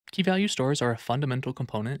Key value stores are a fundamental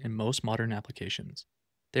component in most modern applications.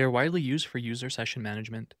 They are widely used for user session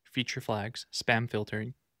management, feature flags, spam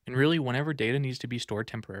filtering, and really whenever data needs to be stored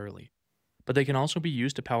temporarily. But they can also be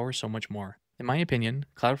used to power so much more. In my opinion,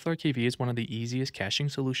 Cloudflare KV is one of the easiest caching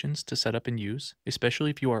solutions to set up and use, especially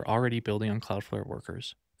if you are already building on Cloudflare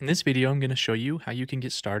Workers. In this video, I'm going to show you how you can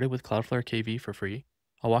get started with Cloudflare KV for free.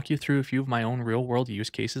 I'll walk you through a few of my own real world use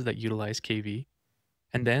cases that utilize KV,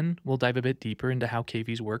 and then we'll dive a bit deeper into how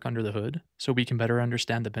KVs work under the hood so we can better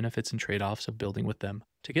understand the benefits and trade offs of building with them.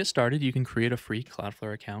 To get started, you can create a free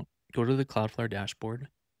Cloudflare account, go to the Cloudflare dashboard,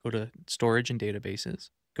 go to Storage and Databases,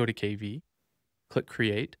 go to KV, click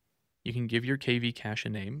Create. You can give your KV cache a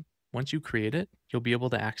name. Once you create it, you'll be able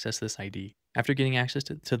to access this ID. After getting access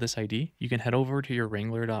to this ID, you can head over to your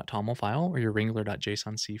wrangler.toml file or your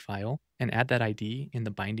wrangler.jsonc file and add that ID in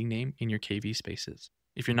the binding name in your KV spaces.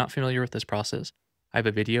 If you're not familiar with this process, I have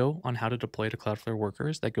a video on how to deploy to Cloudflare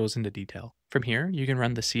Workers that goes into detail. From here, you can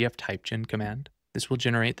run the cf typegen command. This will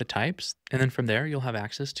generate the types, and then from there, you'll have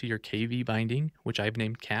access to your KV binding, which I've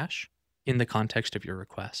named cache, in the context of your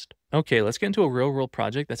request. Okay, let's get into a real-world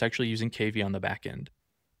project that's actually using KV on the back end.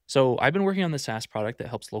 So I've been working on the SaaS product that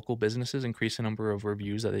helps local businesses increase the number of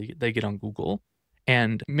reviews that they get on Google.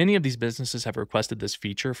 And many of these businesses have requested this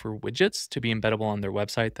feature for widgets to be embeddable on their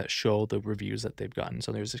website that show the reviews that they've gotten.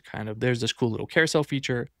 So there's this cool little carousel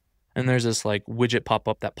feature, and there's this like widget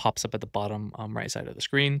pop-up that pops up at the bottom right side of the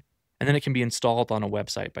screen. And then it can be installed on a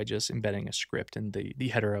website by just embedding a script in the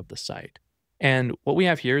header of the site. And what we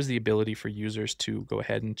have here is the ability for users to go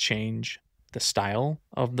ahead and change the style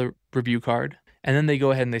of the review card. And then they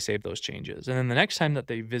go ahead and they save those changes. And then the next time that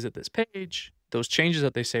they visit this page, those changes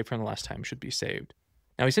that they saved from the last time should be saved.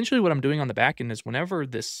 Now, essentially what I'm doing on the back end is whenever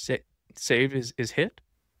this save is hit,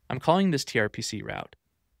 I'm calling this TRPC route.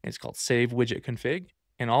 It's called save widget config.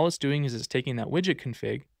 And all it's doing is it's taking that widget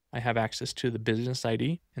config. I have access to the business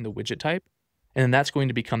ID and the widget type. And then that's going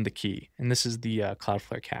to become the key. And this is the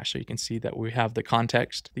Cloudflare cache. So you can see that we have the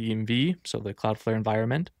context, the env, so the Cloudflare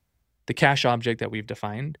environment, the cache object that we've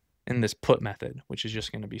defined, and this put method, which is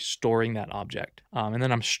just going to be storing that object. And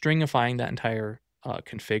then I'm stringifying that entire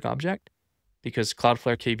config object because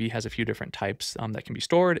Cloudflare KV has a few different types that can be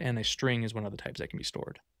stored, and a string is one of the types that can be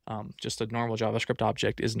stored. Just a normal JavaScript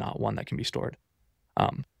object is not one that can be stored.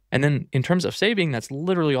 And then in terms of saving, that's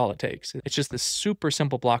literally all it takes. It's just this super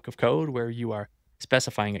simple block of code where you are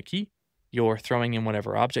specifying a key, you're throwing in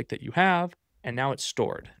whatever object that you have, and now it's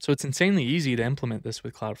stored. So it's insanely easy to implement this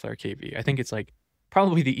with Cloudflare KV. I think it's like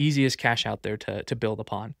probably the easiest cache out there to build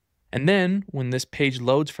upon. And then when this page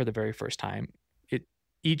loads for the very first time,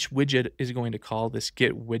 each widget is going to call this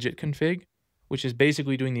get widget config, which is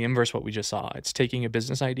basically doing the inverse of what we just saw. It's taking a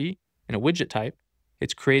business ID and a widget type,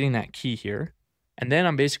 it's creating that key here, and then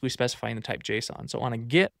I'm basically specifying the type JSON. So on a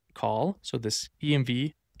get call, so this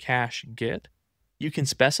env cache get, you can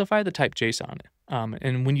specify the type JSON.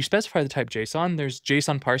 And when you specify the type JSON, there's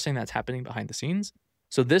JSON parsing that's happening behind the scenes.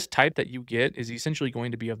 So this type that you get is essentially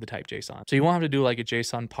going to be of the type JSON. So you won't have to do like a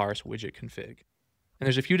JSON parse widget config. And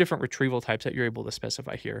there's a few different retrieval types that you're able to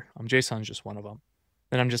specify here. JSON is just one of them.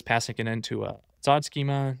 Then I'm just passing it into a SOD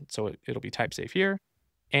schema, so it'll be type safe here.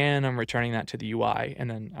 And I'm returning that to the UI, and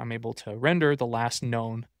then I'm able to render the last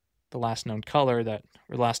known color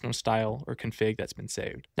or last known style or config that's been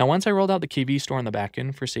saved. Now, once I rolled out the KV store on the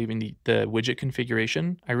backend for saving the widget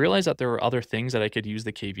configuration, I realized that there were other things that I could use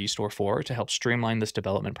the KV store for to help streamline this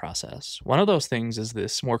development process. One of those things is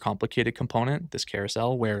this more complicated component, this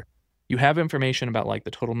carousel, where you have information about like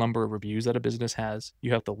the total number of reviews that a business has.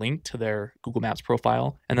 You have the link to their Google Maps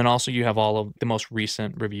profile. And then also you have all of the most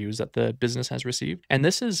recent reviews that the business has received. And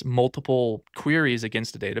this is multiple queries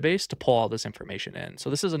against a database to pull all this information in. So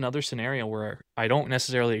this is another scenario where I don't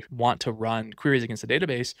necessarily want to run queries against the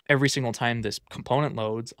database every single time this component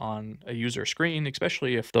loads on a user screen,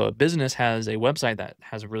 especially if the business has a website that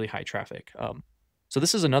has really high traffic. So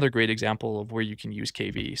this is another great example of where you can use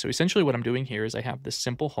KV. So essentially what I'm doing here is I have this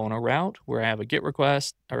simple HONA route where I have a GET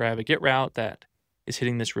request, or I have a GET route that is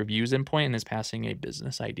hitting this reviews endpoint and is passing a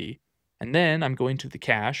business ID. And then I'm going to the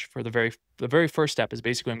cache for the very first step is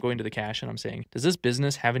basically I'm going to the cache and I'm saying, does this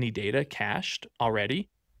business have any data cached already?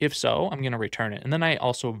 If so, I'm going to return it. And then I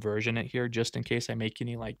also version it here just in case I make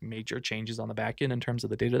any like major changes on the back end in terms of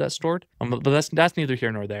the data that's stored. But that's neither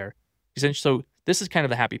here nor there. Essentially, so this is kind of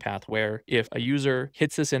the happy path where if a user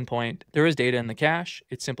hits this endpoint, there is data in the cache,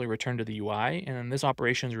 it's simply returned to the UI, and then this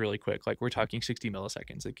operation is really quick. Like we're talking 60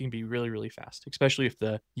 milliseconds. It can be really, really fast, especially if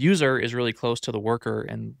the user is really close to the worker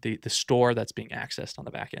and the store that's being accessed on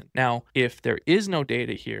the back end. Now, if there is no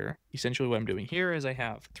data here, essentially what I'm doing here is I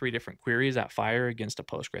have 3 different queries that fire against a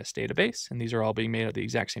Postgres database, and these are all being made at the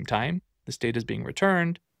exact same time. This data is being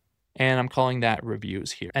returned, and I'm calling that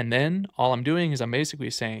reviews here. And then all I'm doing is I'm basically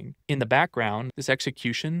saying in the background, this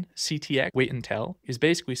execution CTX wait until is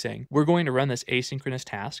basically saying we're going to run this asynchronous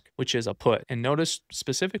task, which is a put. And notice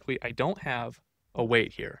specifically, I don't have a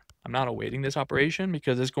wait here. I'm not awaiting this operation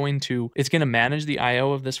because it's going to manage the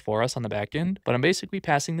IO of this for us on the back end, but I'm basically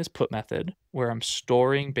passing this put method where I'm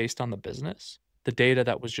storing based on the business the data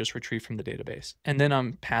that was just retrieved from the database. And then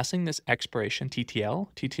I'm passing this expiration TTL.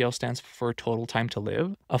 TTL stands for total time to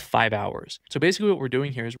live of 5 hours. So basically what we're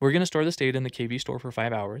doing here is we're going to store this data in the KV store for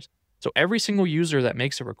 5 hours. So every single user that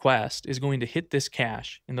makes a request is going to hit this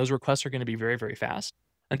cache, and those requests are going to be very, very fast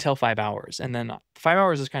until 5 hours. And then 5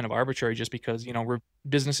 hours is kind of arbitrary just because,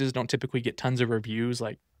 businesses don't typically get tons of reviews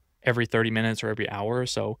like every 30 minutes or every hour.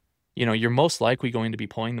 So you're most likely going to be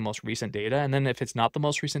pulling the most recent data. And then if it's not the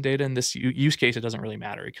most recent data in this use case, it doesn't really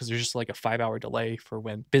matter because there's just like a 5-hour delay for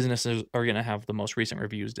when businesses are going to have the most recent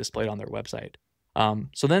reviews displayed on their website.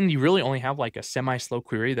 So then you really only have like a semi-slow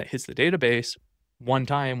query that hits the database one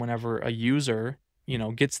time whenever a user,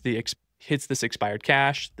 hits this expired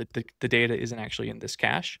cache, the data isn't actually in this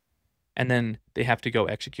cache. And then they have to go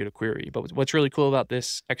execute a query. But what's really cool about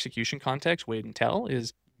this execution context, wait until,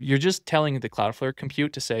 is you're just telling the Cloudflare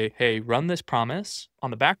compute to say, hey, run this promise on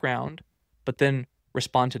the background, but then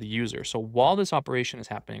respond to the user. So while this operation is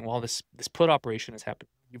happening, while this put operation is happening,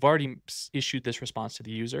 you've already issued this response to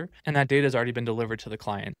the user, and that data has already been delivered to the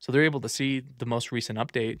client. So they're able to see the most recent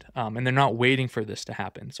update, and they're not waiting for this to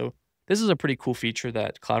happen. So this is a pretty cool feature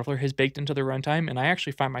that Cloudflare has baked into their runtime, and I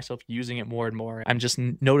actually find myself using it more and more. I'm just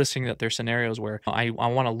noticing that there's scenarios where I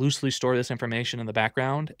want to loosely store this information in the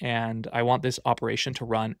background, and I want this operation to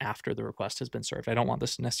run after the request has been served. I don't want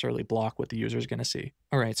this to necessarily block what the user is going to see.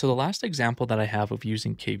 All right, so the last example that I have of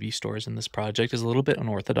using KV stores in this project is a little bit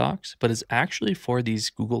unorthodox, but it's actually for these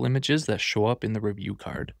Google images that show up in the review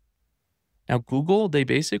card. Now, Google, they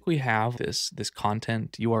basically have this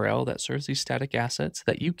content URL that serves these static assets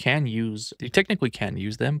that you can use. You technically can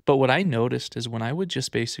use them, but what I noticed is when I would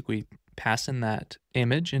just basically pass in that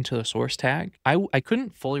image into the source tag, I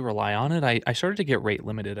couldn't fully rely on it. I started to get rate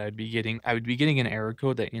limited. I would be getting an error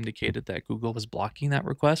code that indicated that Google was blocking that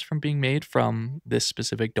request from being made from this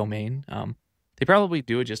specific domain. They probably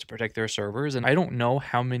do it just to protect their servers, and I don't know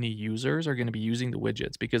how many users are going to be using the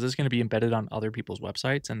widgets because it's going to be embedded on other people's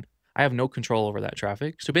websites, and I have no control over that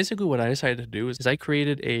traffic. So basically what I decided to do is I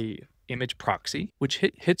created a image proxy, which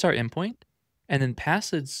hits our endpoint and then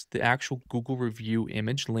passes the actual Google review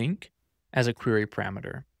image link as a query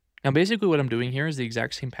parameter. Now, basically what I'm doing here is the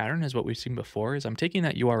exact same pattern as what we've seen before is I'm taking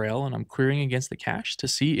that URL and I'm querying against the cache to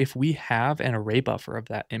see if we have an array buffer of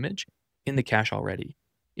that image in the cache already.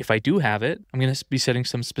 If I do have it, I'm going to be setting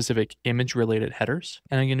some specific image related headers,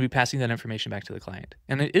 and I'm going to be passing that information back to the client.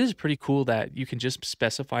 And it is pretty cool that you can just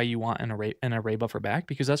specify you want an array buffer back,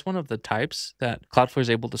 because that's one of the types that Cloudflare is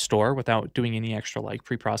able to store without doing any extra like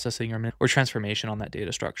pre-processing or transformation on that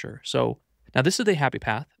data structure. So now this is the happy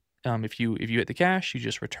path. If you hit the cache, you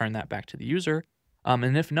just return that back to the user.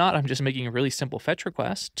 And if not, I'm just making a really simple fetch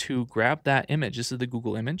request to grab that image. This is the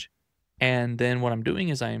Google image. And then what I'm doing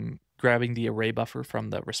is I'm grabbing the array buffer from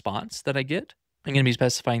the response that I get. I'm going to be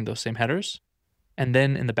specifying those same headers. And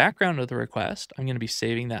then in the background of the request, I'm going to be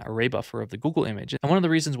saving that array buffer of the Google image. And one of the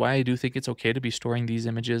reasons why I do think it's okay to be storing these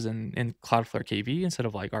images in Cloudflare KV instead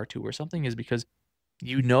of like R2 or something is because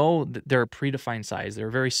that they're a predefined size. They're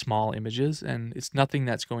very small images, and it's nothing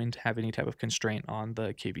that's going to have any type of constraint on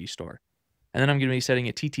the KV store. And then I'm going to be setting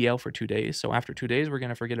a TTL for 2 days. So after 2 days, we're going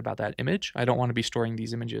to forget about that image. I don't want to be storing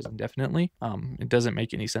these images indefinitely. It doesn't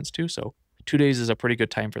make any sense to. So 2 days is a pretty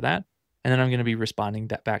good time for that. And then I'm going to be responding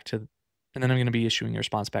that back to, and then I'm going to be issuing a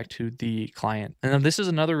response back to the client. And then this is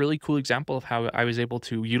another really cool example of how I was able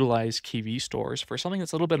to utilize KV stores for something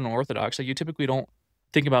that's a little bit unorthodox. Like you typically don't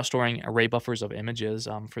think about storing array buffers of images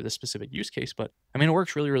for this specific use case, but I mean, it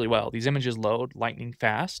works really, really well. These images load lightning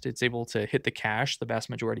fast. It's able to hit the cache the vast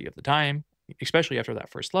majority of the time, especially after that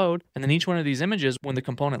first load. And then each one of these images, when the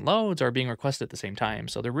component loads, are being requested at the same time.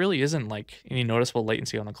 So there really isn't like any noticeable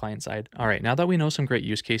latency on the client side. All right, now that we know some great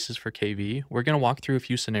use cases for KV, we're going to walk through a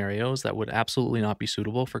few scenarios that would absolutely not be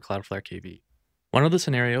suitable for Cloudflare KV. One of the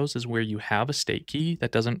scenarios is where you have a state key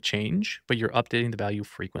that doesn't change, but you're updating the value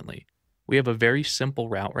frequently. We have a very simple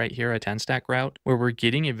route right here, a 10 stack route, where we're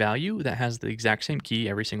getting a value that has the exact same key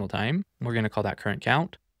every single time. We're going to call that current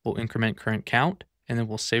count. We'll increment current count, and then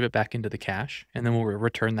we'll save it back into the cache, and then we'll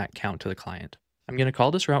return that count to the client. I'm going to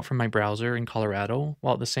call this route from my browser in Colorado,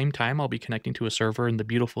 while at the same time I'll be connecting to a server in the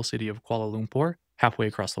beautiful city of Kuala Lumpur, halfway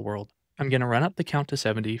across the world. I'm going to run up the count to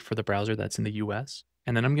 70 for the browser that's in the US,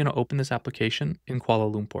 and then I'm going to open this application in Kuala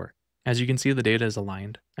Lumpur. As you can see, the data is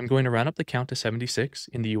aligned. I'm going to run up the count to 76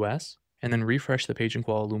 in the US, and then refresh the page in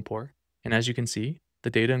Kuala Lumpur. And as you can see,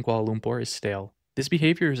 the data in Kuala Lumpur is stale. This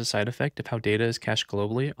behavior is a side effect of how data is cached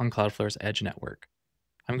globally on Cloudflare's edge network.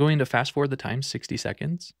 I'm going to fast forward the time 60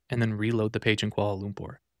 seconds and then reload the page in Kuala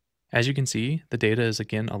Lumpur. As you can see, the data is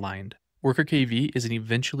again aligned. Worker KV is an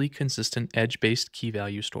eventually consistent edge-based key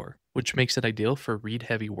value store, which makes it ideal for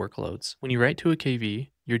read-heavy workloads. When you write to a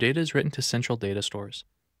KV, your data is written to central data stores,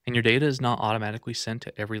 and your data is not automatically sent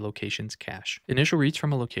to every location's cache. Initial reads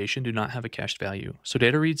from a location do not have a cached value, so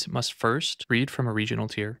data reads must first read from a regional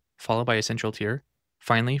tier, followed by a central tier,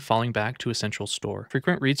 finally falling back to a central store.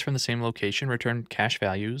 Frequent reads from the same location return cache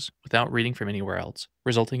values without reading from anywhere else,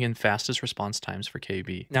 resulting in fastest response times for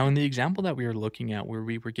KV. Now, in the example that we are looking at where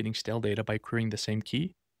we were getting stale data by querying the same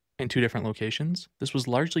key in two different locations, this was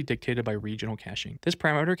largely dictated by regional caching. This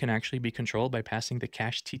parameter can actually be controlled by passing the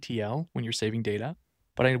cache TTL when you're saving data,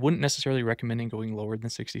 but I wouldn't necessarily recommend going lower than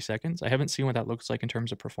 60 seconds. I haven't seen what that looks like in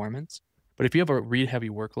terms of performance, but if you have a read-heavy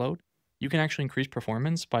workload, you can actually increase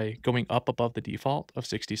performance by going up above the default of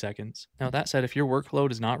 60 seconds. Now, that said, if your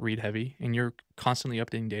workload is not read-heavy and you're constantly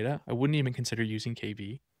updating data, I wouldn't even consider using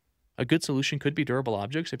KV. A good solution could be durable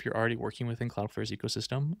objects if you're already working within Cloudflare's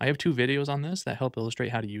ecosystem. I have 2 videos on this that help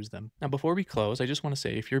illustrate how to use them. Now, before we close, I just want to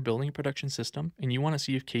say if you're building a production system and you want to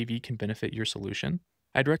see if KV can benefit your solution,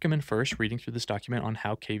 I'd recommend first reading through this document on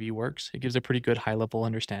how KV works. It gives a pretty good high-level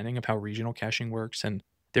understanding of how regional caching works and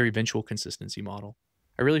their eventual consistency model.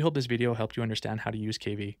 I really hope this video helped you understand how to use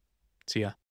KV. See ya.